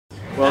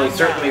Well, he's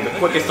certainly the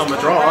quickest on the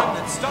draw.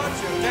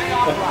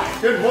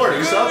 Good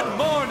morning, South. Good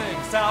morning,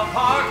 South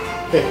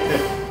Park.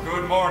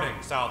 Good morning,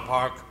 South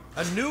Park.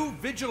 A new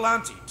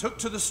vigilante took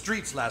to the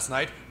streets last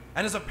night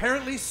and has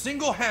apparently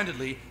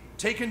single-handedly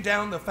taken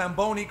down the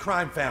Famboni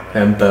crime family.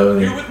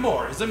 Famboni. Here with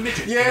more is a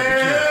midget. Yeah!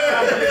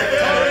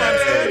 I'm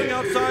standing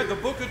outside the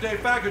Buca dei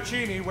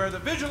Fagocini where the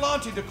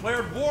vigilante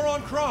declared war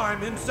on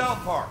crime in South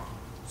Park.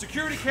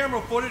 Security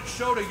camera footage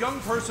showed a young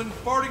person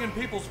farting in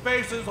people's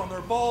faces on their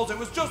balls. It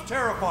was just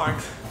terrifying.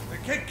 The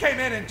kid came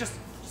in and just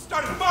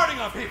started farting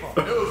on people.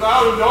 It was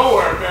out of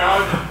nowhere,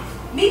 man.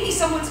 Maybe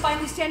someone's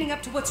finally standing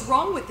up to what's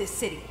wrong with this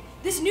city.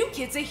 This new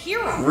kid's a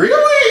hero.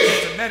 Really?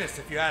 It's a menace,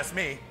 if you ask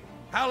me.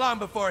 How long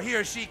before he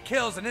or she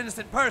kills an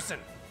innocent person?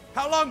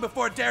 How long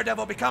before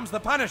Daredevil becomes the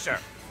Punisher?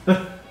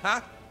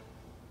 Huh?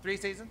 3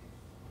 seasons?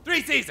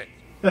 3 seasons!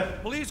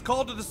 Police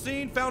called to the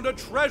scene found a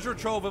treasure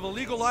trove of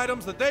illegal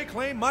items that they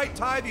claim might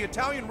tie the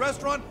Italian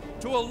restaurant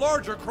to a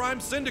larger crime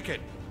syndicate.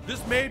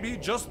 This may be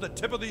just the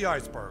tip of the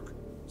iceberg.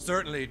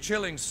 Certainly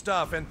chilling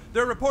stuff, and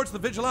there are reports the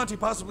vigilante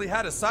possibly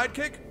had a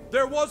sidekick.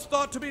 There was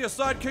thought to be a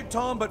sidekick,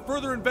 Tom, but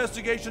further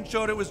investigation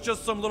showed it was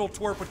just some little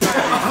twerp with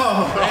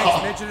diabetes.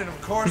 Thanks, Midget, and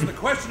of course the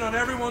question on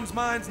everyone's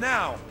minds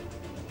now.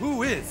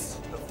 Who is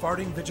the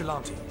farting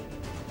vigilante?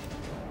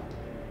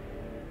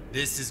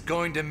 This is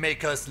going to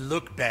make us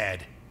look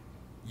bad.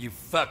 You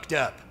fucked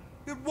up.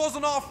 It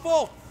wasn't our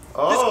fault.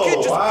 Oh, this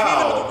kid just wow. came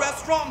into the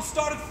restaurant and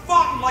started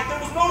farting like there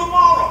was no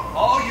tomorrow.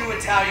 All you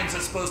Italians are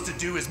supposed to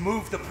do is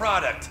move the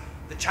product.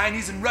 The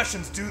Chinese and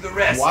Russians do the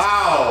rest.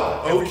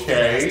 Wow, Everything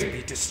has to okay.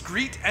 be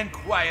discreet and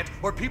quiet,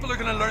 or people are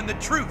going to learn the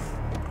truth.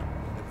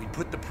 That we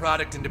put the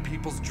product into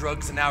people's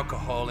drugs and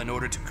alcohol in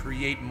order to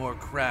create more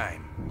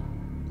crime.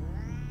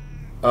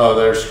 Oh,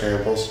 there's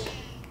Scrambles.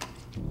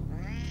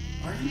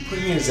 Why are you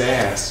putting his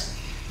ass?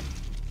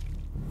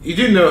 You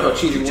do know how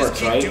cheesy You just works,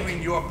 keep right?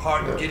 doing your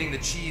part in getting the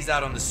cheese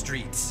out on the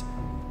streets.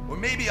 Or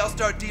maybe I'll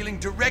start dealing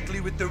directly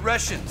with the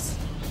Russians,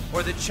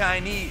 or the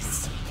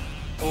Chinese,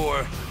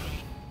 or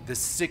the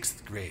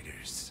 6th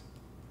graders.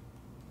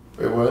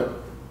 Wait, what?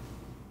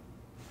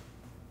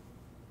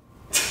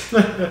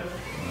 A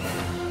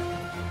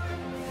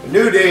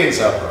new day in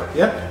South Park.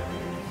 Yep.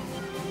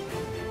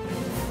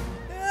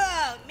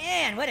 Oh,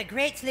 man, what a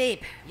great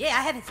sleep. Yeah,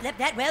 I haven't slept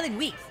that well in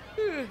weeks.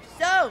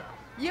 So,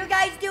 you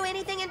guys do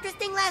anything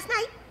interesting last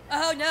night?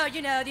 Oh, no,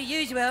 you know, the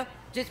usual.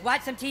 Just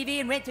watch some TV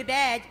and went to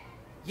bed.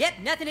 Yep,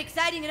 nothing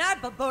exciting in our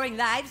boring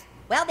lives.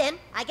 Well then,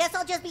 I guess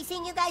I'll just be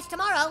seeing you guys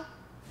tomorrow.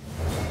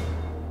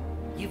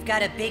 You've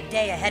got a big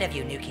day ahead of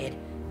you, new kid.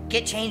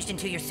 Get changed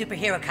into your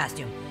superhero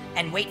costume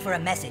and wait for a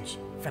message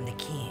from the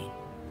king.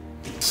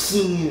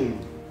 King.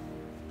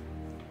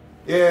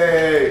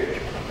 Yay!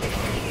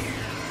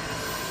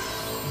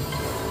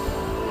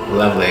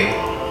 Lovely.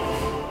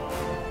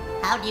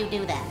 How'd you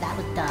do that? That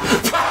was dumb.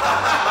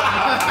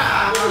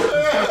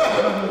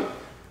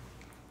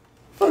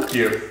 Fuck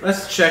you.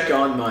 Let's check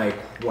on my...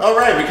 All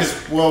right, because,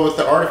 well, with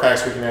the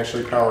artifacts, we can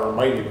actually power our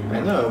might even more. I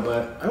know,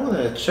 but I want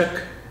to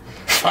check...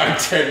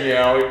 510,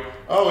 yeah.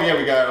 Oh, yeah,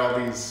 we got all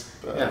these...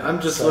 Yeah, I'm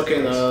just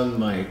looking on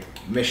my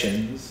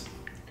missions.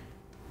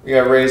 We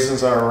got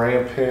raisins on a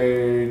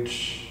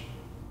rampage.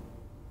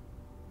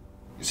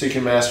 So you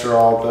can master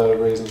all the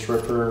raisins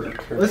ripper.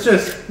 Let's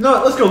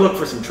go look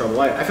for some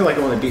trouble. I feel like I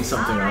want to beat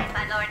something All right, up.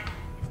 my lord.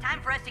 It's time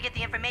for us to get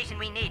the information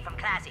we need from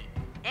Classy.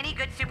 Any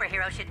good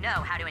superhero should know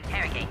how to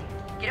interrogate.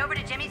 Get over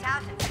to Jimmy's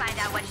house and find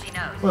out what she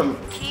knows. Well,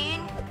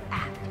 Keen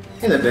out.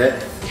 in a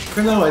bit.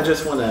 For now, I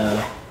just want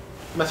to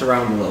mess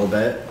around a little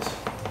bit.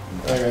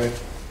 Okay.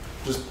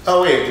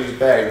 Oh wait, there's a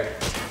bag.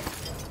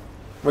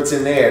 What's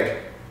in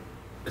there?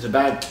 It's a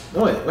bag.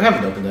 No, wait, we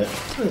haven't opened it.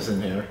 What is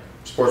in here?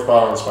 Sports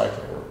bottle and spike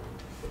flavor.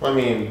 I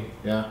mean,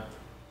 Yeah.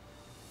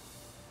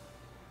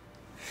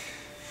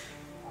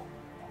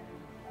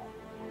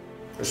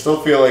 I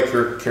still feel like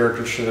your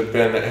character should have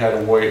had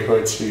a white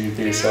hood so you'd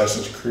be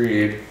Assassin's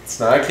Creed. It's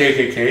not a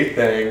KKK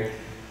thing.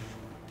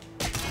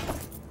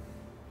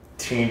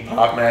 Teen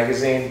Pop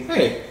magazine.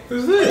 Hey,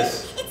 who's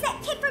this? It's that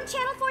kid from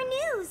Channel 4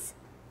 News.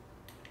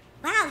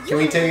 Wow, you Can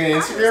we take an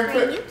Instagram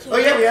post? Oh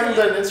yeah, we haven't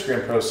done an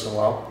Instagram post in a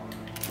while.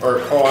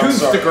 I'm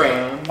sorry.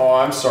 Coonstagram. Oh,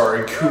 I'm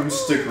sorry.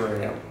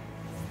 Coonstagram.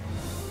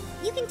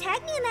 You can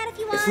tag me in that if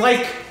you want.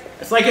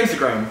 It's like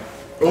Instagram,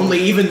 only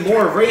even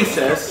more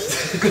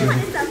racist. I want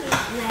a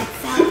selfie. Let's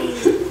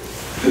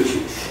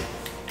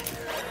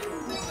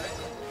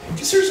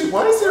selfie. Seriously,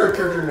 why is there a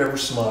character who never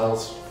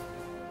smiles?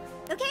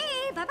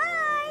 Okay,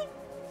 bye-bye.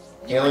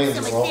 Aliens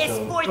Some is of this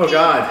welcome. for Oh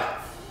God.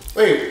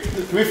 Wait,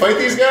 can we fight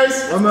these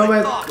guys? One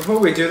moment. Before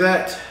we do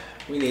that,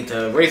 we need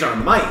to raise our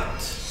might.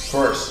 Of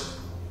course.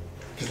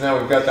 Because now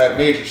we've got that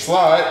major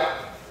slot.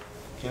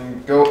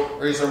 Can go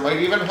raise our might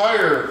even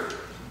higher.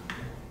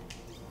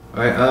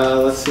 Alright,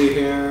 let's see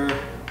here.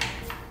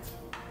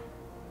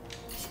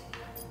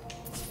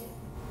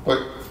 What?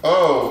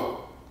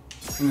 Oh.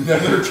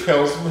 Nether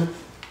Talisman.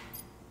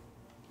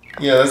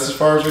 Yeah, that's as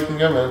far as we can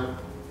go, man.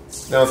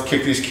 Now let's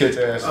kick these kids'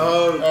 ass.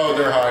 Oh,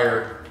 they're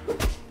higher.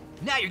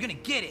 Now you're gonna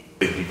get it.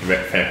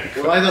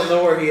 Well, I don't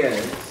know where he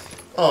is.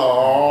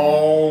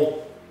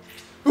 Oh.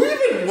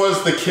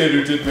 What's the kid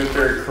who did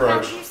Midbury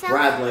Crunch?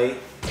 Bradley.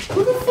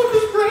 Who the fuck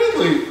is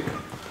Bradley?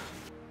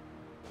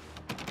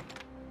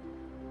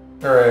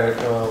 Alright,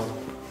 well,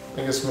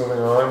 I guess moving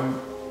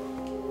on.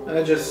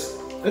 I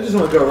just want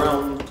to go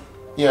around.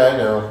 Yeah, I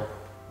know.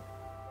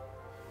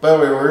 By the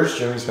way, where's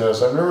Jimmy's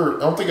house? I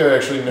don't think I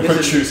actually know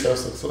what Jimmy's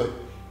house looks like.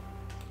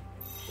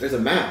 There's a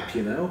map,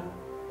 you know?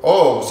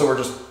 Oh, so we're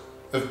just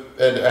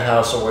a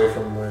house away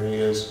from where he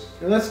is.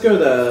 And let's go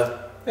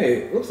to...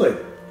 Hey, looks like...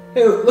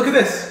 Hey, look at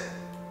this!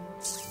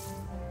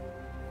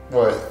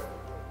 What?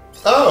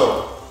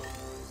 Oh!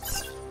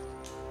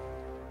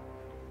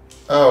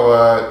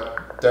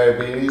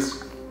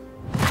 Diabetes?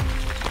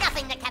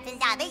 Nothing the Captain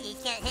Diabetes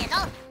can't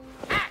handle.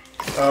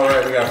 Oh,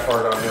 right, we got a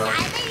fart on now.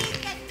 Diabetes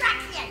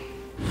destruction.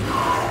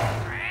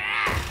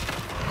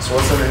 So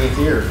what's underneath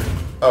here?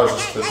 Oh, it's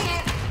just this.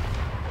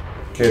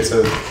 Okay, it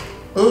says...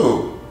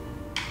 Ooh!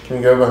 Can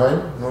we go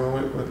behind?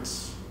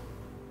 What's...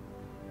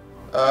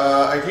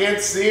 I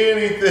can't see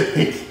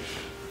anything!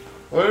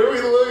 What are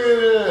we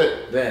looking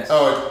at? This.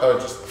 Oh,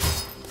 just...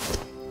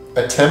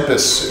 A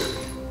Tempest suit.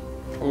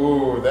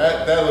 Ooh,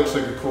 that looks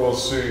like the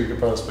coolest suit you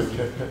could possibly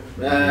get.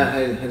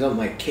 I don't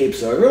like capes,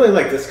 so I really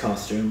like this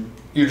costume.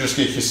 You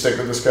stick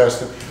with this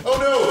costume. Oh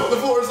no!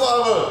 The floor is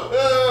lava!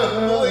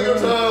 The Lego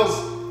tiles!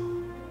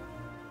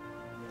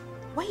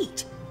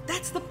 Wait,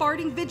 that's the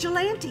farting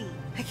vigilante.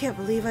 I can't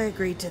believe I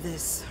agreed to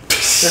this.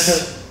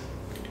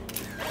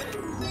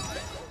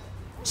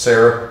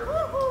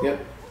 Sarah.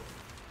 Yep.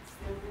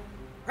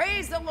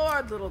 Praise the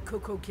Lord, little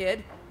cuckoo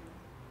kid.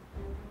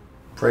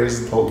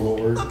 Praise the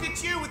Lord. Look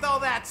at you with all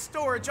that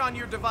storage on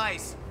your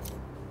device.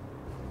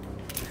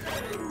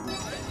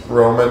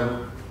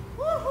 Roman.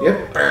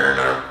 Yep.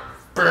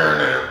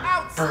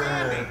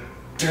 Outstanding.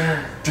 Can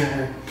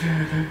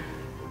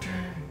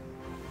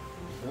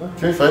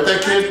we fight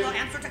that kid?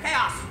 Answer to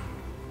chaos.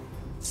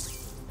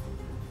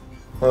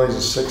 Well, he's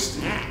a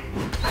 60.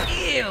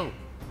 Ew.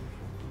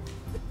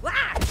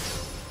 Ah!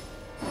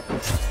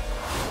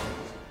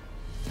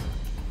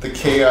 The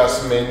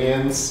Chaos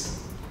Minions.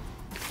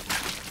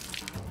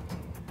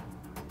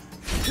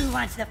 Who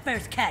wants the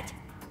first cut?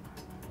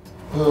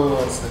 Oh,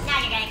 what's that? Now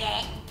you're gonna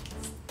get it.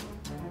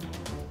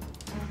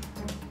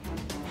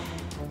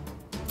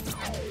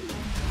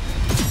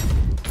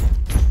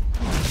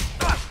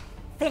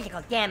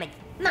 Physical damage.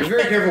 Be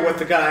very careful with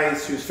the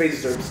guys whose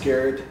faces are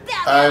obscured.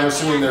 I'm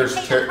assuming there's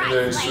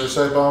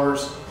suicide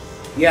bombers.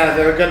 Yeah,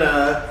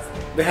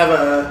 they have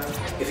a...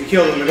 If you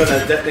kill them, they're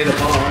gonna detonate a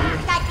bomb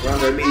around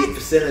their immediate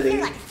vicinity.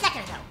 Like a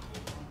second ago.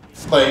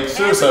 Like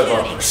suicide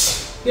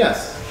bombers.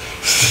 Yes.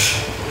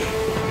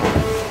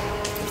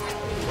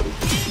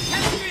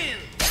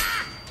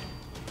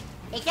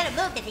 He should have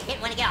moved if he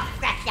didn't want to get all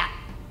scratched up.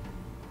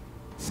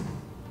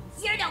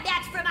 You're no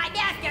match for my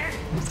master.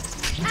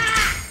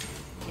 Ah!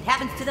 It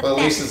happens to the Well, at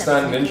best least it's of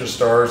us. not Ninja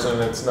Stars,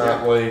 and it's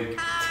not like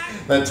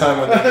that time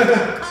when they...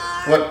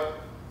 What?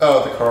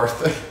 Oh, the car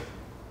thing.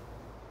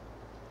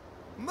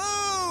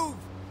 Move!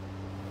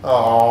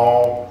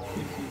 Oh,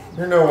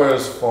 you know what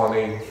was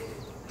funny?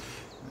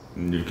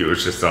 New kid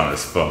was just on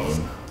his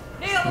phone.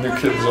 New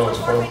kid was on his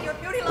phone.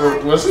 Or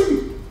was he?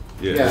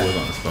 Yeah, Yeah. he was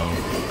on his phone.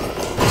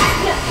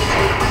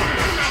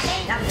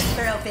 That was a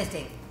thorough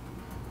fisting.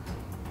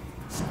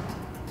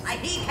 I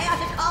need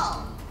chaos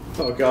call.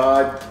 Oh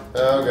god.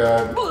 Oh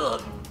god.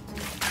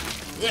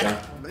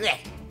 Yeah.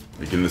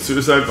 Can the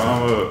suicide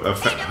bomber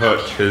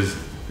hurt his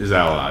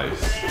allies?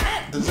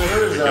 Does it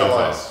hurt his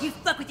allies? You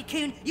fuck with the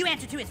coon, you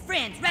answer to his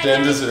friends, right?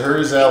 Dan, does it hurt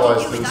his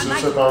allies? Does the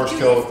suicide bombers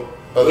kill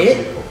other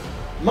It people?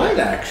 might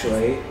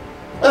actually.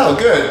 Oh,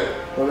 good.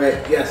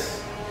 Wait,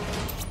 yes.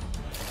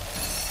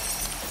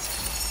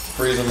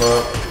 Freeze them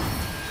up.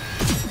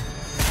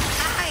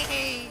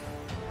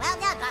 Well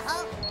done,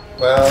 Bucko.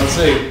 Well, let's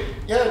see.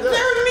 Yeah,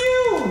 They're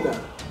immune!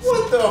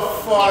 what the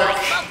fuck?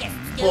 Focus.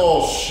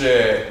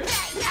 Bullshit.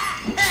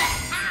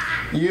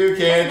 You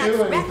can't do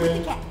Wrap with the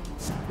anything. cat.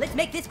 Let's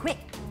make this quick.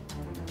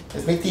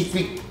 Let's make these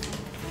quick.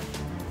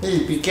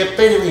 Hey, be kept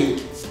away.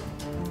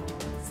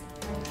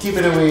 Keep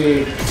it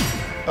away.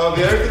 Oh,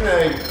 the other thing that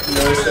I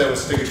noticed that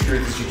was Stick of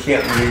Truth is you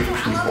can't move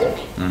people.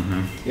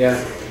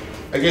 Yeah.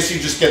 I guess you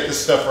just get this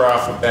stuff right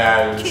off the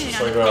bat and it's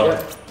just like,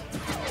 oh.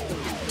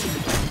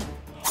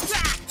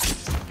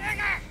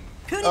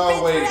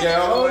 Oh, wait, yeah.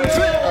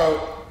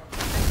 Oh,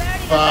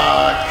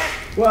 fuck.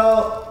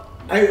 Well,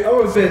 I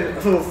would have been a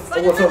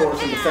little more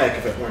sympathetic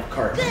if it weren't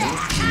cartoons.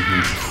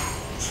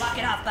 Walk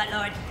it off,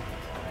 buttlord.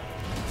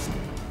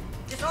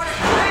 Disorder.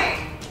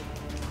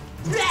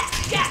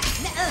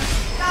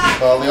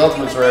 Well, the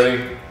ultimate's ready.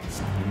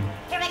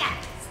 Here we go.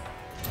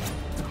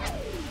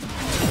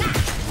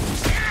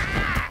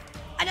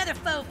 Another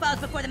foe falls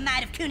before the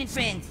might of Coon and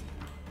friends.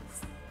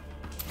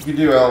 You can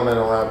do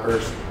elemental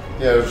outburst.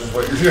 Yeah, which is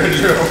what you're gonna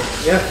do.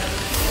 Yeah.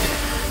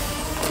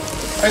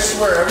 I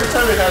swear, every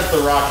time it has the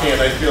rock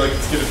hand, I feel like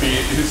it's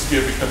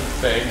gonna become a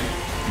thing.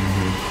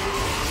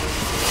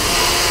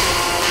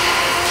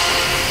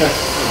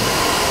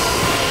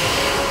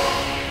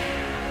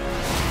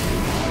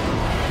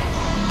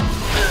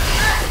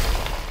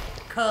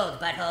 Cold,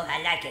 butthole,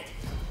 I like it.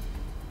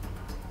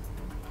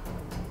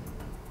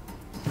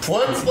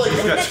 One's like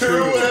He's got two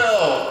two.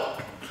 hell.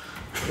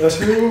 That's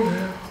who.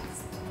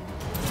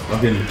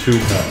 Fucking 2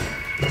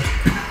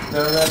 health. No,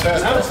 not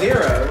that. Now 0.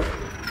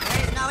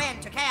 There's no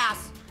end to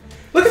chaos.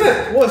 Look at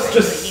that. What's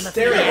just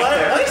staring at Why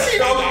there? is he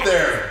up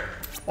there?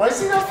 Why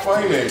is he not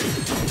fighting?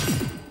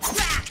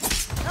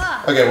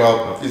 Okay,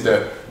 well, he's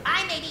dead.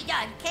 I may be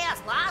done.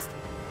 Chaos lost.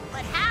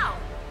 But how?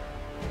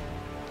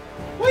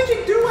 Why'd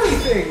you do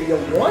anything, you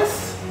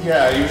wuss?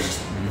 Yeah, you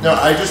just... No,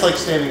 I just like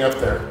standing up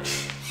there.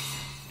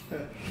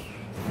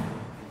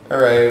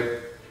 Alright.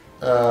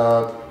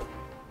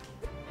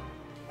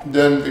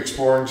 Then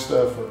exploring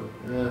stuff or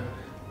Yeah.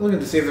 Looking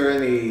to see if there are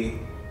any...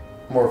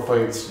 more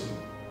fights.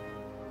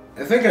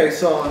 I think I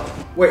saw...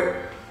 Wait,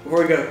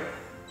 before we go.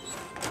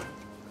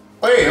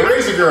 Hey,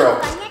 erase a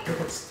girl!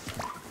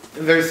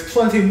 There's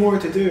plenty more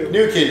to do.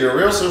 New kid, you're a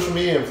real social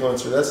media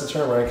influencer. That's the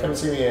term, right? Come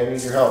see me, I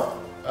need your help.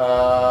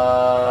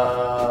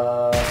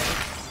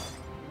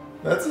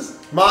 That's his...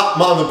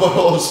 Mom, the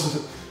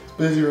butthole's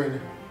busy right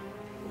now.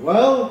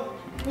 Well,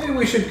 maybe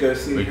we should go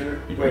see her.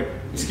 Wait.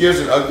 Skiers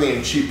an ugly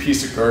and cheap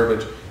piece of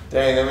garbage.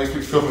 Dang, that makes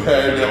me feel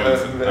bad.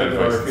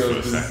 For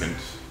a second.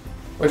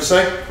 What'd you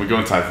say? We go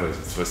inside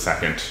for a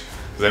second.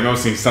 Because I remember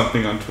seeing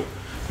something on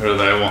Twitter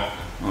that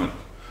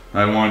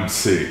I wanted to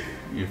see.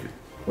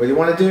 What do you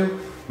want to do?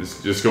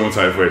 Just go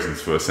inside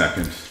raisins for a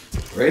second.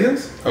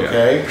 Raisins?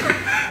 Okay.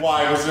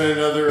 Why? Was it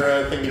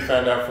another thing you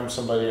found out from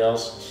somebody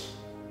else?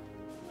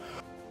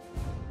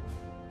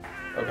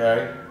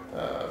 Okay.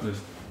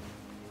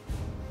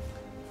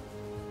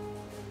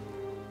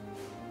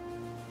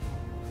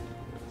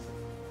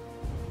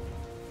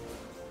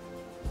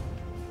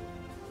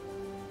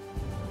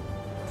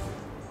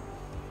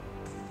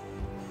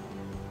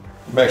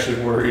 I'm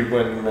actually worried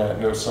when Matt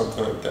knows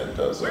something that Ben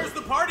doesn't. Where's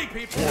the party,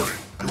 people?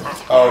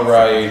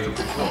 Alright.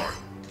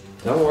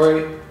 Don't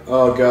worry.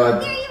 Oh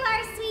god. There you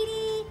are,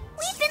 sweetie.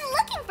 We've been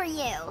looking for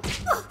you.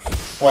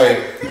 Wait,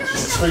 is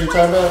this what you're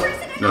talking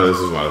about? No, this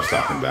is what I was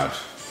talking about.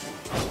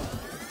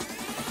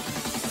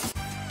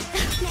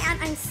 Man,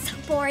 I'm so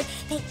bored.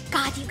 Thank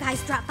God you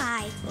guys dropped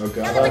by. Oh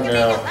god. Oh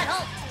no.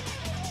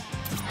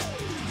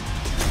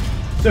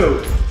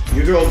 So,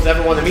 you girls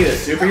ever want to meet a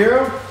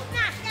superhero?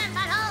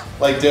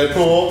 Like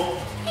Deadpool?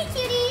 Hey,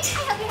 cutie. I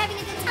hope you're having a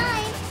good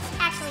time.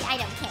 Actually, I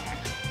don't care.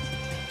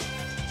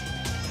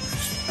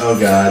 Oh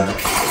god.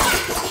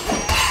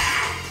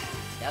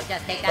 Don't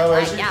just take that Oh, I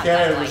lying should down,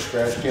 can't boy. ever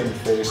scratch him in the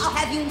face. I'll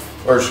have you.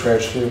 Or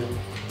scratch too.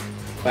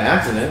 By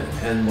accident,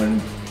 and when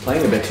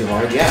playing a bit too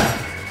hard,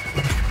 yeah.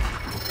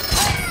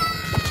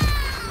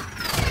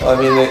 I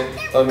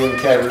mean,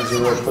 cat is a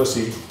real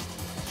pussy.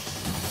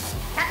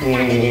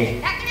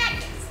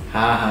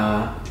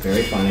 Haha,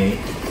 very funny.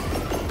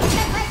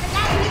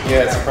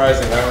 Yeah, it's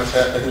surprising.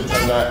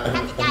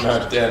 I'm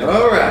not dead.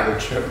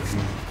 Alright.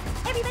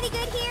 Everybody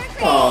good here?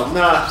 Great. Oh,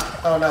 not.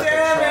 Oh, not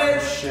Damn the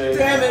it! shit.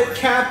 Damn it,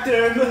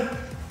 Captain!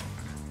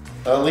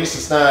 At least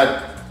it's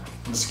not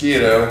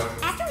mosquito.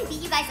 After we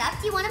beat you guys up,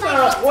 do you want to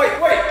buy Wait!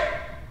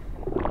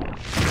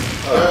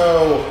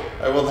 Oh,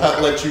 I will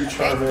not let you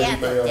charm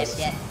anybody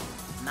else.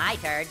 My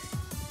turn.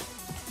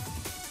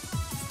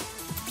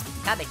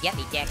 Come and get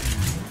me, Dick.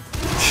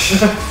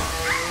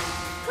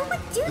 Who would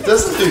do It this?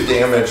 doesn't do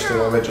damage to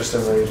them, it just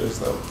enrages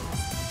them.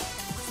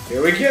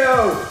 Here we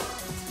go!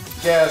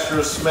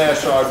 Gastro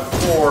smash on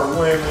 4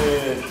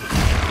 women.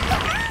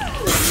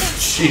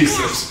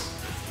 Jesus.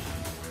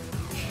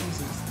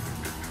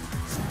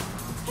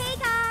 Hey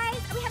guys,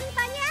 are we having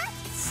fun yet?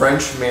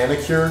 French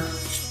manicure?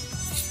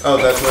 Oh,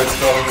 that's what it's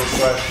called in this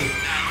question.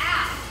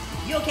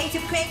 You okay,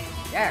 Super Craig?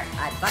 Sure,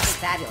 I'm fucking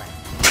fabulous.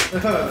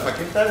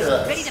 Fucking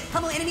fabulous. Ready to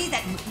pummel enemies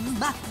at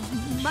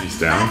She's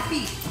down.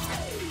 feet.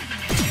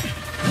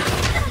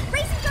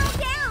 Racing girl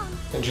down.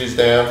 And she's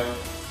down.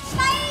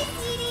 Bye,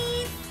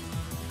 sweeties.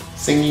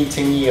 Singy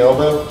tingy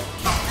elbow?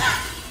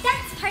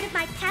 That's part of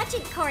my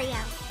pageant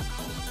choreo.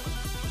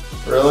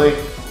 Really?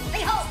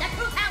 Behold the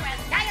true power of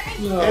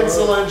diabetes.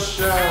 Insulin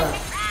shot.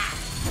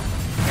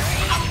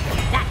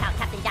 That's how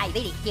Captain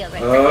Diabetes feels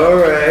right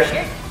Alright.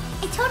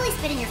 I totally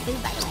spit in your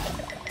food, by the way.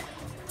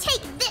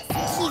 Take this,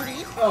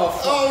 cutie.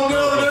 Oh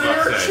no, they're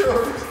your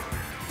children.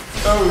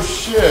 Oh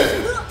shit.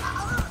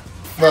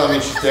 Well, I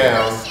mean, she's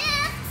down.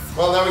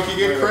 Well, now we can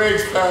get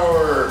Craig's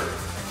power.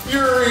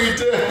 Yuri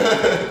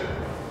dead.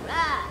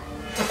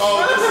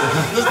 Oh, this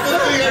is the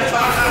thing I'm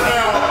talking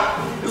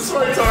about. This is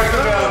what I'm talking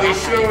about. They're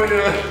showing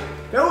it.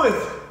 That was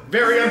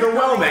very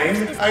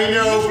underwhelming. I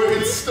know, but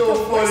it's still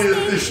funny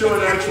that they show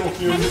an actual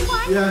human.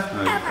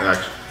 Yeah.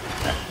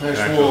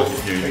 Actual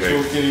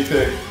guinea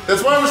pig.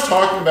 That's what I was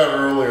talking about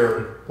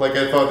earlier. Like,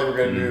 I thought they were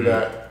going to do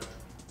that.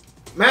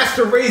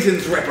 Master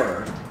Raisins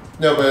Ripper.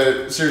 No,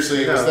 but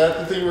seriously, No. is that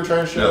the thing we're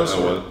trying to show No, us?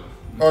 that wasn't.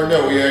 Or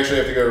no, we actually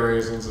have to go to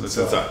raisins and It's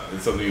stuff. inside.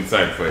 It's something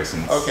inside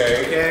raisins.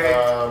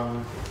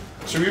 Okay.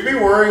 Should we be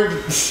worried?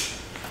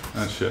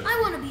 That shit. I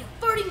want to be a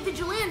farting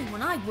vigilante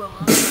when I grow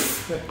up.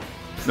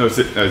 No,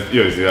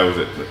 that was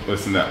it.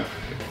 Listen,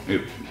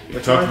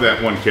 talk to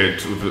that one kid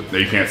that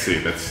you can't see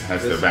that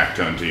has their back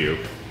turned to you.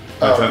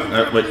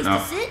 Oh. Wait, no.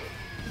 Sit?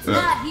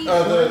 Not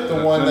here.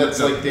 The one that's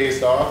like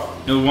dazed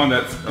off? The one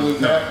that's... Blue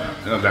cat?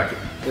 No, that kid.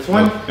 This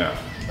one? Yeah.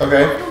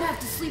 Okay. I don't have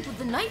to sleep with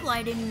the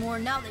nightlight anymore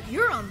now that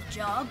you're on the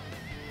job.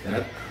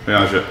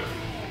 Yeah, shit.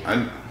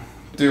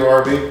 Do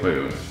RB.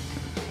 Wait.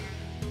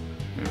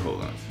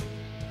 Hold on.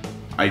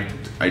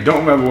 I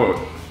don't remember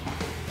what...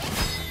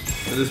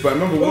 This, but I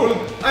remember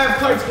what... I have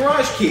Clyde's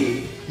garage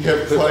key. You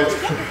have Clyde's.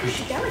 You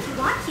should go if you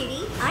want,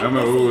 cutie. I don't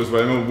remember who it was,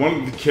 but I remember one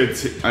of the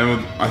kids...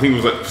 I think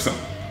it was like some...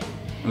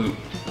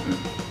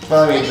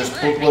 Well, I mean, just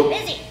I'm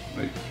like, busy.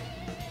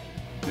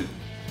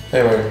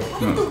 anyway.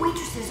 What if the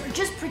waitresses are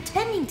just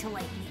pretending to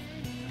like me?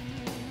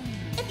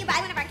 If you buy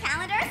one of our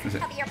calendars,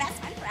 I'll be your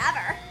best friend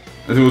forever.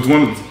 I think it was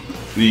one of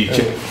the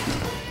kid,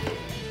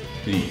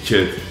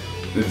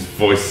 his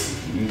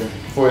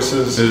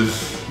Voices.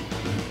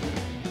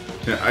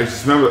 Yeah, I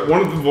just remember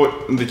one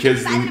of the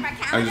kids.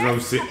 I just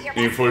remember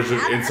seeing footage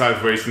of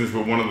Inside Raisins,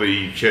 but one of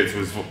the kids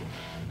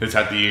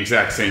had the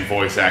exact same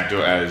voice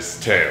actor as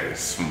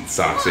Tails from the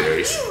Sonic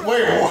series.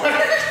 Wait, what?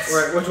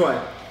 Right, which one?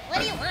 What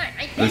do you want?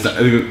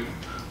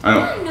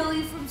 I know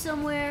you from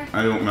somewhere.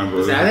 I don't remember.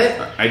 Is that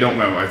it? I don't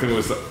remember. I think it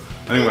was.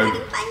 Having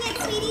fun yet,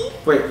 sweetie?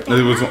 Wait. I think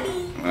it was.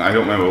 I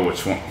don't remember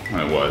which one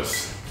it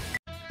was.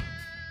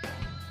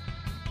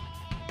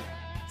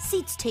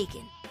 Seats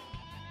taken.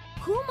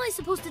 Who am I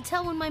supposed to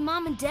tell when my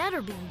mom and dad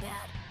are being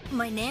bad?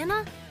 My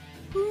Nana?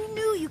 Who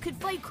knew you could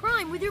fight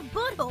crime with your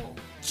butthole?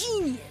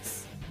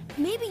 Genius!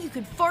 Maybe you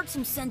could fart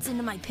some sense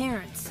into my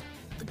parents.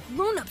 The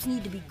grown-ups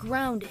need to be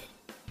grounded.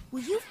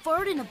 Will you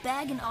fart in a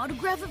bag and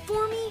autograph it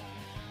for me?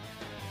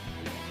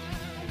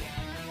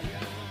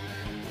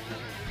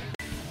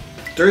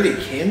 Dirty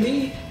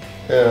candy?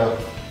 Yeah.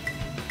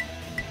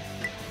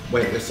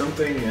 Wait, there's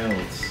something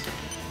else.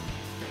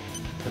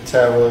 A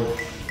tablet.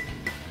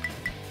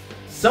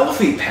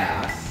 Selfie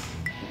pass?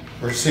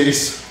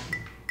 Mercedes.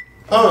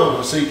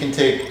 Oh, so you can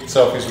take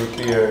selfies with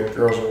the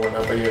girls and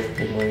whatnot, but you have to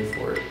pay money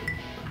for it.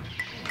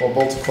 Well,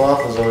 bolts of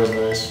cloth is always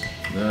nice.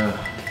 Nah.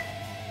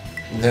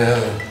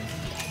 No.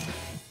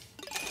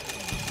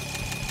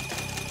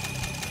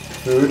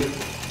 Food?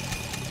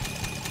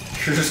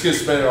 You're just gonna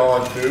spend it all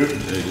on food?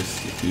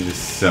 You're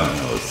just selling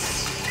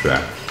those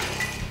crap.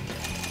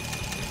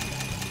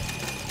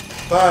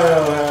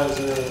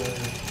 Biohazard.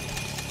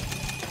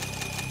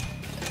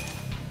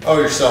 Oh,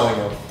 you're selling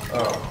them.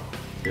 Oh.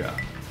 Yeah.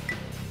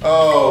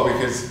 Oh,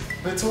 because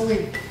it's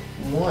only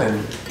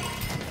one.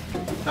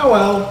 Oh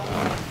well.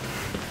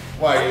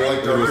 Why, you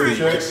like the free A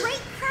chicks?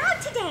 great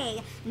crowd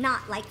today.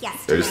 Not like I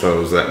yesterday. just thought it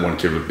was that one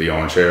kid with the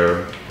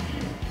armchair.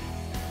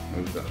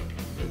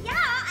 Yeah,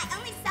 I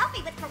only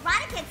selfie with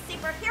Karate Kid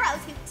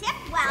superheroes who tip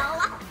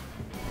well.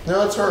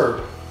 No, it's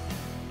her.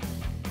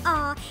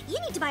 Aw, you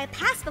need to buy a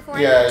pass before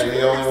Yeah, I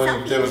the only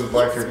one who did was a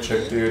black haired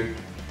chick, dude.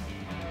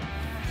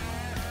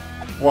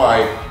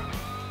 Why?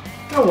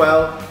 Oh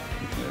well.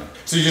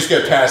 So you just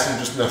get past and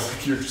just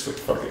nothing. You're just like,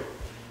 fuck it.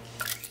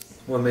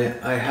 Well, man,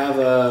 I have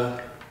a.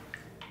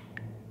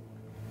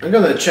 I'm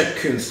gonna check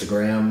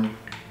Coonstagram.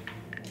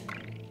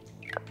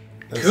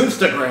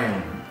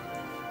 Coonstagram!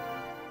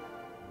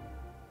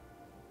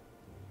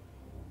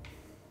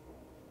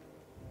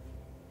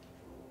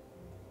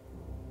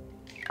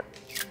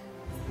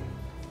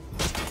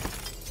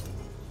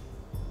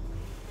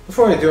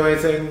 Before I do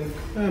anything,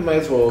 I might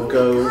as well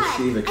go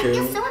see the I feel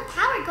coon. so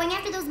empowered going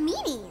after those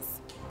meanies.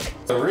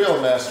 The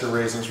real Master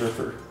Raisins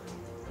Ripper.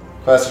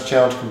 Classic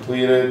challenge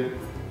completed.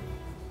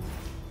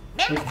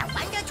 Remember the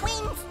Wonder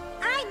Twins?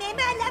 I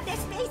remember. I love the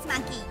space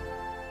monkey.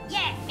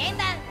 Yeah,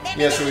 remember?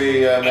 Yes,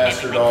 we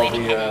mastered all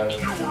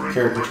the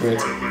character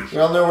twins. We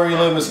all know where you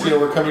live, Mosquito.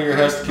 We're coming to your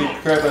house to kick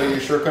the crap out of you.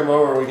 Sure, come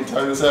over and we can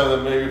talk this out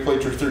and then maybe play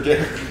Truth or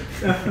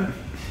Dare.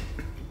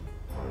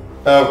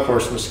 Of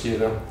course,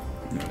 Mosquito.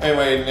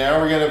 Anyway, now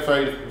we're gonna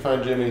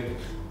find Jimmy.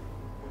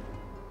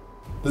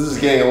 This is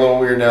getting a little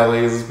weird now,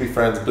 ladies. Let's be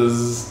friends.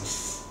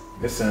 Buzz.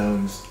 This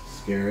sounds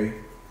scary.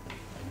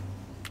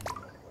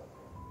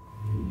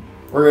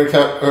 We're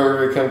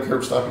gonna come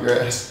curb stomp your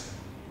ass.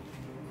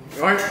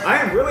 I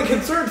am really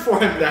concerned for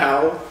him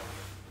now.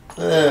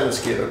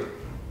 Mosquito.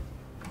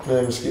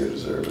 Mosquito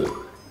deserves it.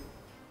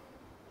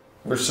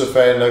 We're so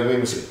fat and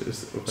ugly.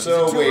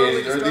 So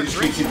wait, are they just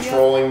keep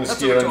trolling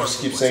Mosquito and just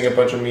keep saying a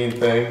bunch of mean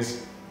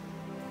things?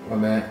 Oh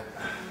man.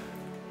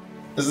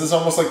 Is this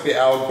almost like the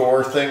Al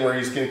Gore thing where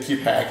he's gonna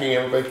keep hacking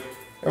everybody?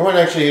 Everyone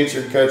actually hates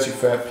your guts, you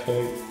fat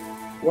pig.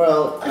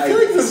 Well, I feel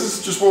like this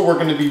is just what we're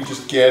gonna be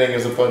just getting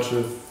as a bunch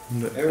of.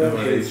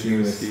 Everyone hates you,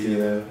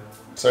 Mosquito.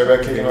 Sorry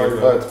about kicking all your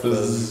butts,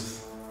 Buzz.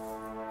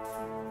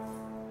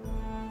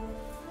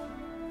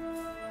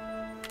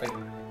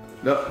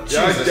 No,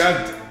 Jesus.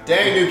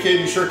 Dang, new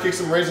kid, you sure kicked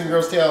some Raisin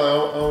Girl's tail.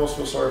 I almost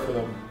feel sorry for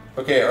them.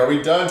 Okay, are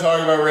we done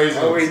talking about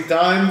raisins? Are we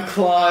done,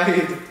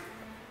 Clyde?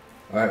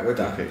 Alright, we're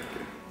done. Okay.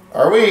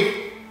 Are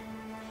we?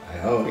 I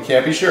hope. We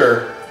can't be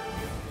sure.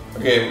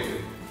 Okay,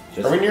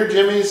 are we near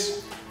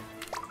Jimmy's?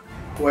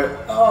 What?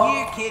 Oh.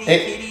 Here, kitty,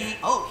 Hey. kitty.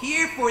 Oh,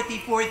 here, fourthy,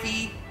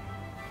 fourthy.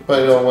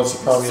 But what's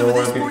the problem? You don't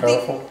want to be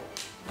powerful?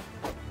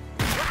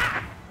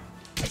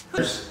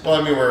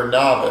 Well, I mean, we're a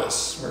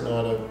novice. We're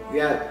not a...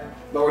 Yeah.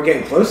 But we're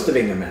getting close to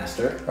being a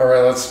master. All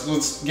right,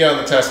 let's get on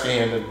the task at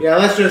hand. Yeah,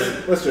 let's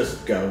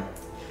just go.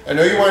 I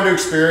know you wanted to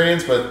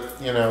experience, but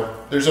you know,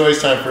 there's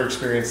always time for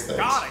experience things.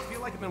 God, I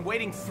feel like I've been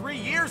waiting 3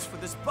 years for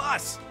this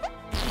bus.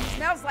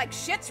 Smells like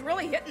shit's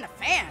really hitting the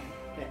fan.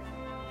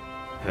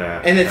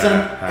 And it's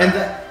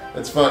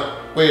It's fun.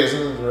 Wait,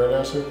 isn't it the red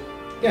house here?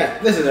 Yeah,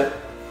 this is it.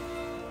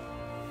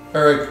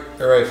 All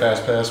right,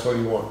 Fast Pass. What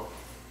do you want?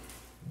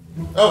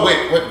 Oh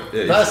wait, what?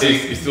 Yeah,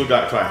 you still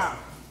got class.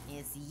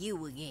 It's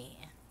you again.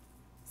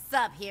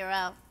 Sup,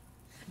 hero?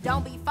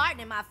 Don't be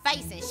farting in my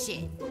face and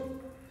shit.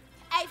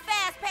 Hey,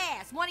 Fast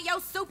Pass, one of your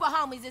super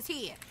homies is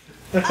here.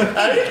 I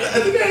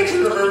think I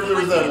actually remember there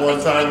was that one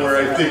time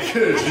where I think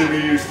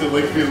Jimmy used to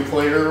like be the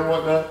player or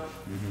whatnot.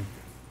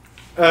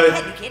 Go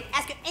ahead, you kid.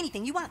 Ask her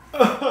anything you want. Do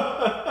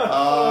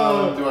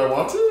I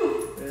want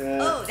to? Yeah.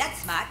 Oh,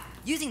 that's smart.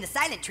 Using the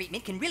silent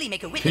treatment can really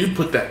make a witness. Can you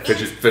put that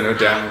fidget spinner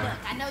down Look,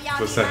 I know y'all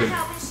for a need my second?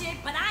 help and shit,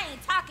 but I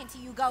ain't talking to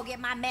you. Go get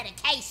my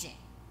medication.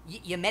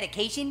 Your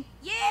medication?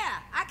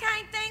 Yeah, I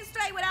can't think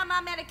straight without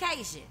my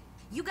medication.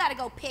 You gotta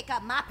go pick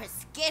up my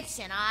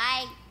prescription,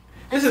 alright?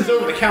 This is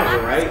over the counter,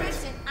 right?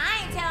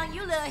 I ain't telling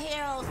you little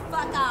heroes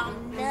fuck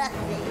on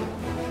nothing.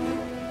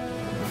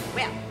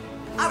 Well,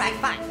 alright,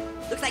 fine.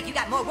 Looks like you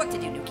got more work to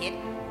do, new kid.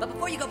 But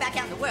before you go back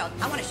out in the world,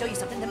 I want to show you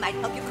something that might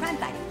help your crime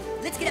fighting.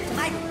 Let's get up to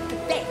my room, to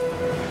bed.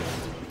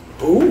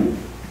 Ooh.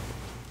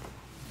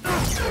 The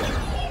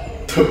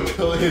 $1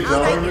 billion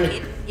Alright, new man.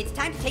 kid. It's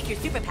time to take your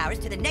superpowers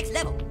to the next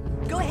level.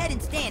 Go ahead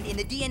and stand in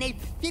the DNA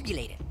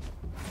defibrillator.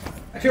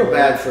 I feel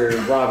bad for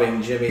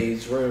robbing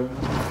Jimmy's room.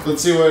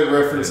 Let's see what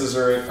references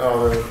are in.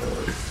 Oh, there.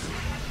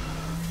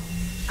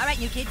 Alright,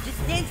 new kid, just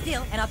stand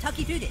still and I'll talk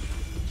you through this.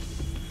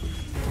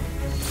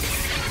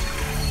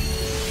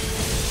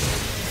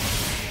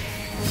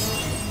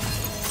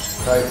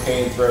 High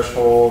pain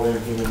threshold and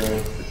human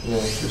name.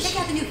 Check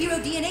out the new hero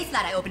DNA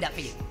slot I opened up for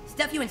you.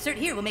 Stuff you insert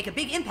here will make a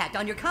big impact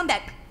on your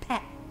combat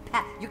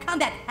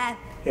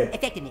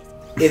effectiveness.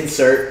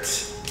 Insert.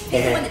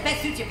 Pick the one that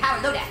best suits your power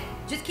loadout.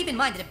 Just keep in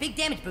mind that a big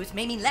damage boost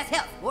may mean less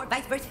health, or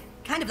vice versa.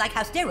 Kind of like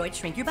how steroids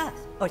shrink your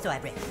bugs. Or so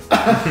I've read.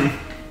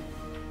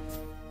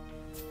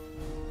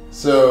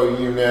 So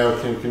you now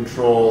can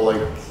control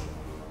like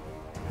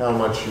how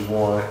much you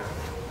want.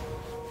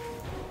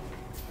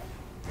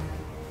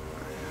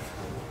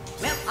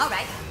 Well,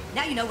 alright.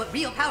 Now you know what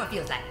real power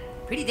feels like.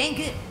 Pretty dang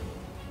good.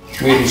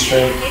 Medium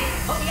strength.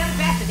 Hope you got a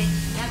grasp of it.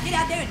 Now get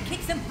out there and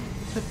kick some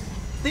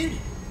booty.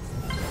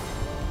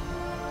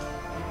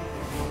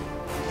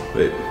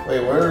 Wait,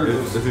 why are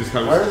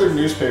there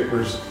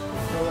newspapers?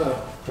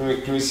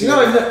 Can we see? No,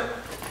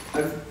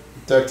 I've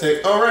duct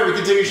tape. Oh right, we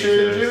can take a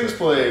shit in Jimmy's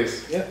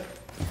place. Yep.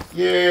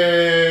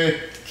 Yay!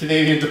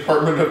 Canadian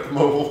Department of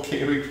Mobile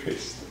Gaming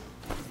Paste.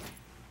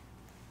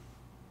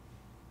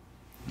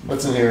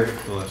 What's in here?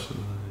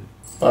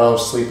 Oh,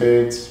 sleep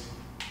aids.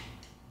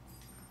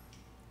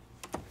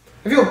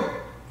 I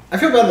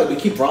feel bad that we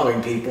keep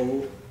robbing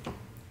people.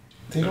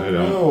 They don't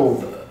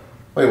know.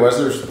 Wait, why is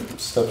there a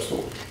step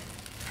stool?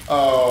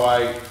 Oh,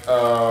 I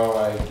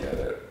get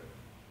it.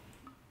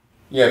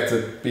 You have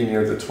to be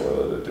near the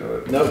toilet to do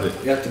it. No,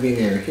 you have to be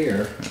near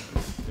here.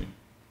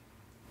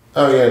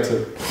 Oh yeah,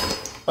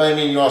 I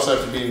mean, you also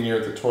have to be near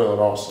the toilet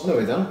also. No,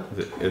 we don't.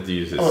 You have to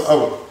use this.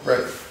 Oh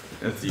right.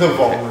 The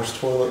Vollmer's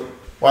toilet.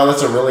 Wow,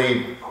 that's a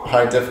really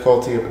high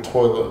difficulty of a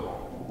toilet.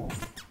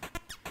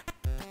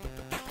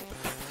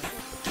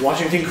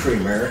 Washington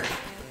Creamer.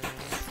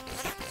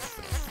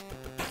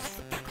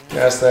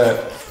 Gas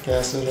that.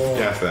 Gas it up.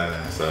 Gas that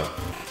ass up.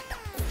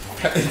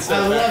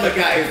 I love a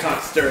guy who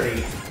talks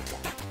dirty.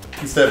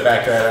 Instead,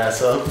 back that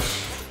ass up.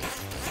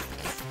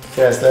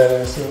 Gas that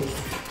ass up.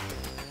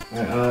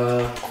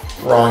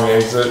 Wrong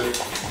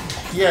exit.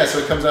 Yeah, so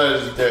it comes out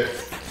as a dick.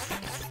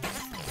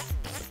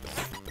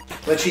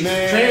 But she's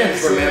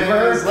trans,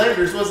 remember?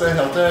 Lakers was a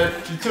hell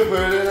that she took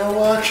it in a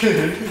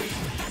walking.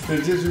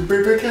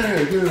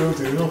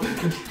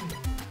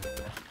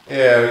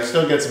 Yeah, we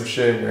still get some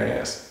shit in your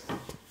ass.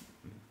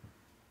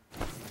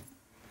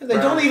 They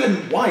don't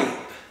even wipe.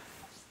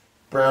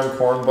 Brown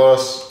corn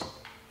bus.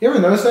 You ever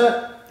notice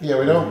that? Yeah,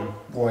 we don't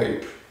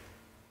wipe.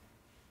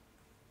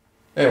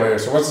 Anyway,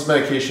 so what's this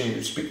medication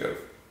you speak of?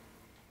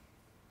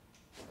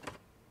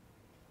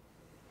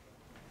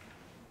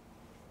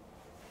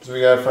 So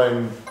we gotta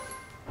find...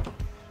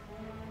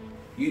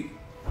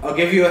 I'll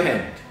give you a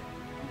hint.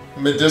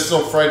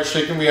 Medicinal fried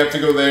chicken, we have to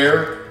go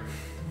there?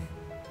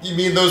 You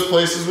mean those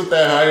places with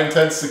that high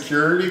intense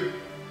security?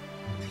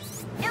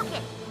 New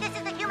kid, this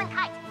is the human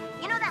kite.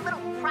 You know that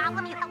little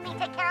problem you helped me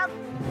take care of?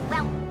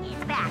 Well,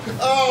 it's back.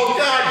 Oh,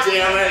 god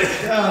damn it!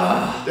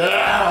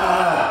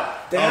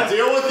 I'll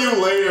deal with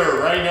you later.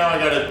 Right now I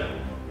gotta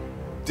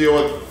deal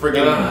with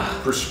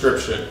friggin'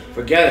 prescription.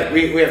 Forget it.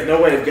 We have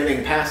no way of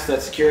getting past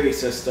that security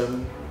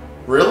system.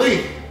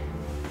 Really?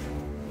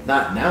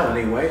 Not now,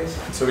 anyways.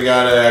 So we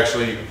gotta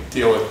actually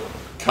deal with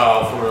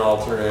Kyle from an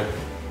alternate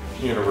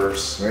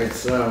universe. Right,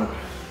 so.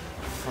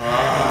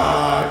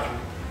 Fuck.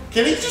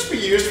 Can he just be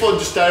useful and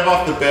just dive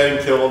off the bed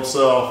and kill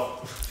himself?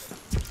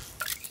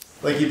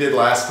 Like he did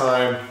last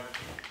time.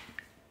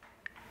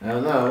 I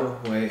don't know.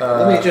 Wait.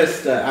 Let me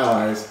just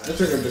allies. I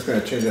think I'm just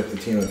gonna change up the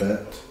team a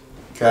bit.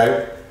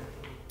 Okay.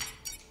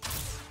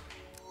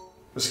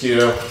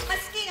 Mosquito.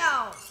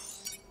 Mosquito!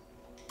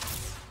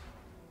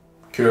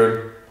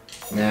 Coon.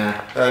 Nah.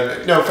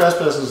 No, Fast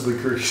Pass is the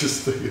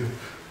greatest thing.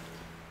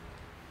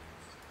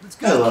 Let's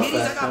I go, love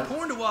kiddies. I Fast got Pass.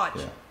 porn to watch.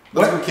 Yeah.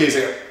 Let's go,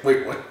 Casey.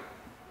 Wait, what?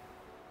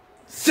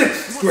 6th You want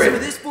some grade. of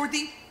this,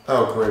 Forthy?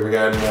 Oh, great. We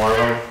got more of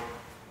them.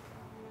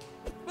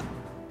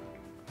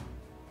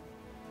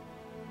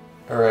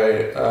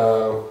 Alright,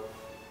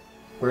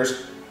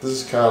 where's... This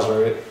is Kyle's,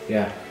 right?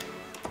 Yeah.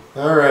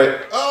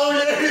 Alright. Oh,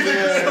 yeah, he's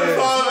the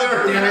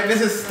father! Damn it,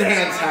 this is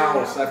Stan's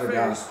house. I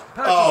forgot.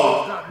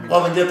 Oh,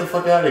 well then get the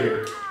fuck out of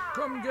here.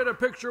 Come get a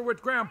picture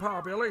with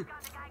Grandpa, Billy.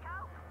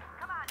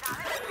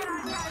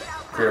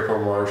 Grandpa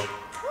Marsh.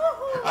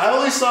 I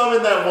only saw him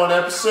in that one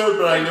episode,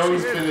 but I know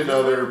he's been in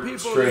other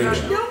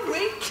strange... No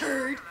way,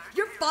 Kurt.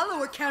 Your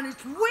follower count is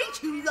way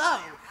too low.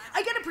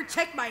 I gotta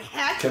protect my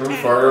hashtag. Can we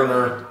fart on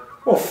her?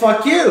 Well,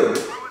 fuck you.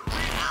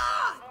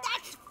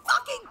 That's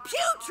fucking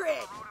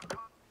putrid!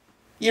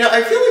 You know,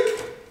 I feel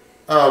like...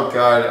 Oh,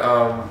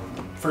 God,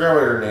 forgot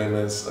what her name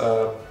is.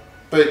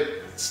 But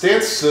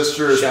Stan's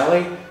sister is...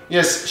 Shelly?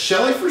 Yes,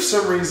 Shelly for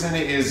some reason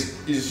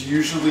is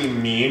usually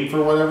mean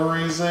for whatever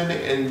reason,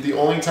 and the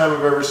only time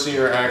I've ever seen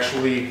her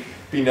actually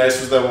be nice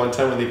was that one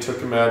time when they took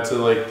him out to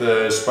like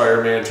the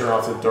Spider-Man Turn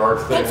Off the Dark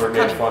thing Thanks where for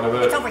he made coming. fun of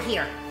it. It's over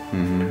here.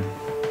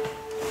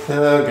 Mm-hmm.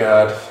 Oh,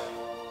 God.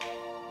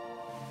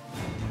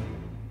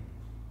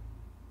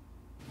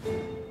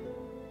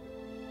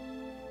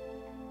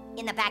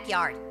 In the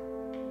backyard.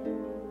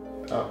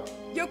 Oh.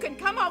 You can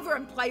come over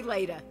and play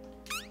later.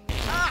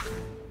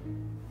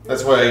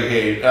 That's what I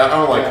hate. I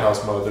don't like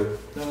House Mother.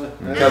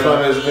 House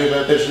Mother is the big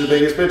bad bitch, the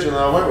biggest bitch in the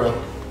whole world.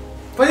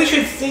 But you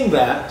should sing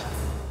that.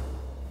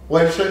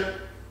 What did you say?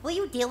 Will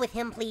you deal with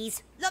him,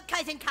 please? Look,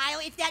 Cousin Kyle,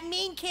 it's that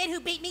mean kid who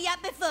beat me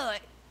up before.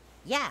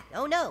 Yeah,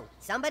 oh no.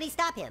 Somebody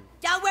stop him.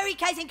 Don't worry,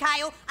 Cousin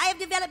Kyle. I have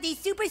developed these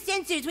super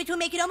sensors which will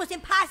make it almost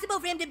impossible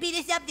for him to beat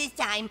us up this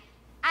time.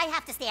 I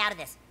have to stay out of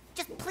this.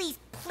 Just please,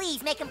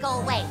 please make him go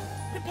away.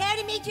 Prepare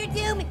to meet your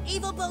doom,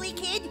 evil bully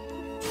kid.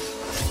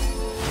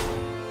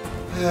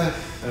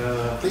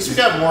 At least we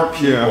got more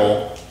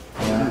people.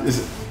 Yeah.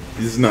 This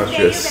is not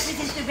Barrier just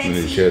represents the Red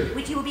any Sea, kid.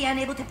 which you will be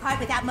unable to part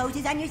without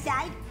Moses on your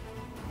side.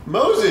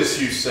 Moses,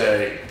 you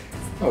say?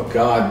 Oh,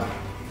 God.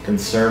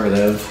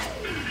 Conservative.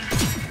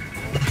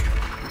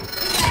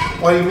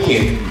 What do you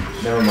mean?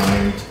 Never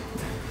mind.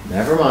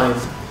 Never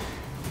mind.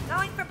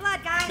 Going for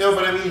blood, guys. No,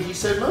 but I mean, he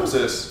said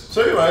Moses.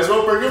 So you might as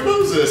well bring in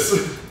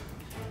Moses.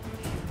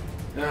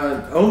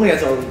 Only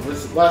as a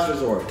last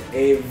resort.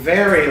 A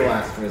very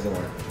last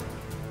resort.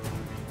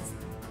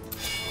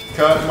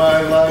 Cut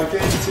my life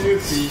into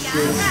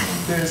pieces.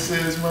 This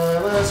is my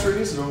last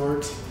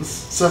resort.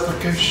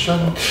 Suffocation.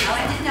 Oh,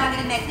 I'm just not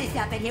gonna mess this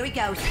up, and here it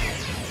goes.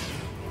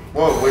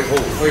 Whoa, wait,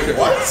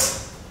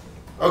 what?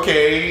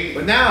 Okay.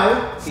 But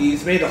now,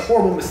 he's made a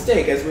horrible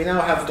mistake as we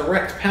now have a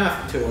direct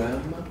path to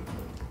him.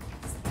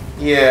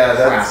 Yeah,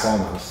 that's... Crap,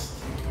 almost.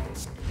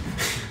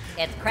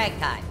 It's Craig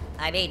time.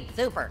 I mean,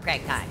 super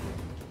Craig time.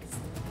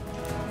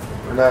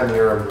 We're not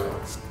near him, though.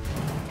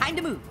 Time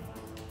to move.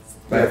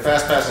 Yeah,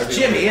 fast pass.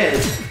 Jimmy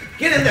is.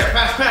 Get in there,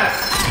 fast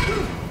pass.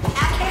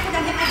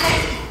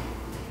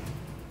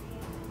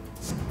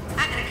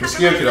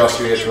 Mosquito could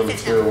also get to him,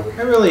 too.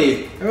 I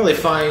really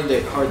find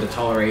it hard to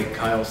tolerate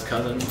Kyle's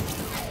cousin.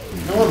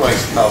 No one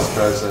likes Kyle's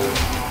cousin.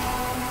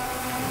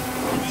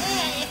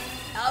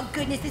 Oh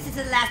goodness, this is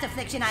the last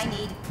affliction I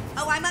need.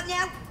 Oh, I'm up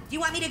now? Do you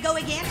want me to go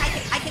again?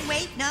 I can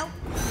wait? No?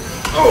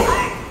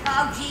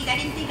 Oh geez, I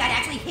didn't think I'd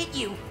actually hit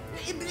you.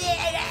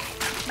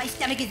 My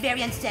stomach is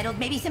very unsettled.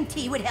 Maybe some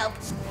tea would help.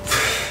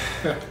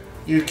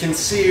 You can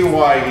see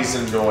why he's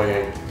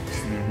annoying.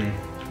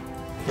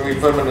 Can we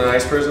put him in an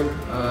ice prison?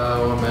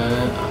 Oh,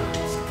 man.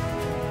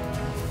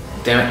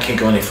 Damn it, can't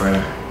go any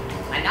further.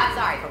 I'm not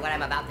sorry for what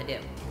I'm about to do.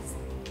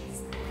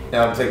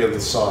 Now I'm thinking of the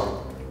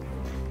song.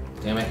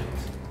 Damn it.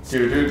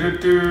 Do do do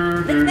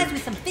do do. Let's mess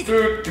with some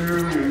physics.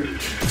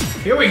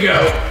 Here we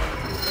go.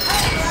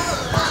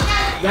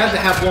 You have to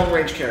have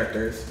long-range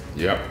characters.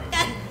 Yep.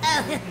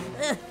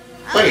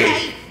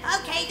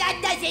 Okay, that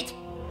does it.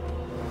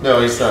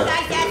 No, he's not.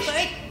 Nice ask for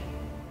it.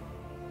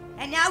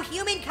 And now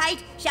Human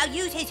Kite shall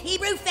use his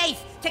Hebrew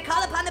faith to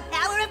call upon the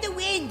power of the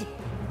wind.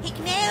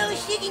 Hikmel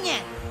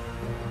Shigina.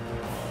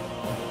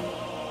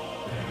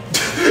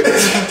 Let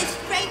the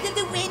strength of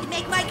the wind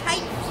make my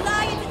kite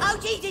fly into... Oh,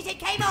 Jesus, it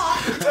came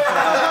off. Jesus,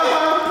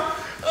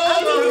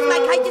 my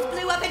kite just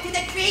blew up into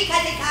the tree,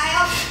 Cousin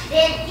Kyle.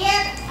 Then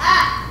give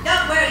up.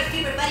 Don't worry,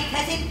 super buddy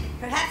cousin.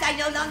 Perhaps I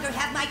no longer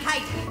have my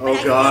kite, but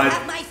I God. still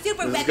have my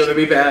super This weapon. is gonna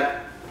be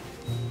bad.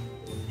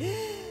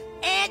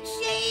 And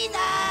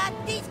Sheila,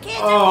 these kids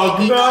Oh, are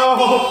picking no.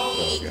 on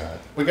me. Oh god.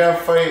 We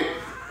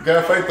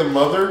gotta fight the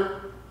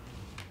mother?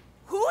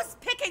 Who's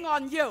picking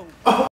on you?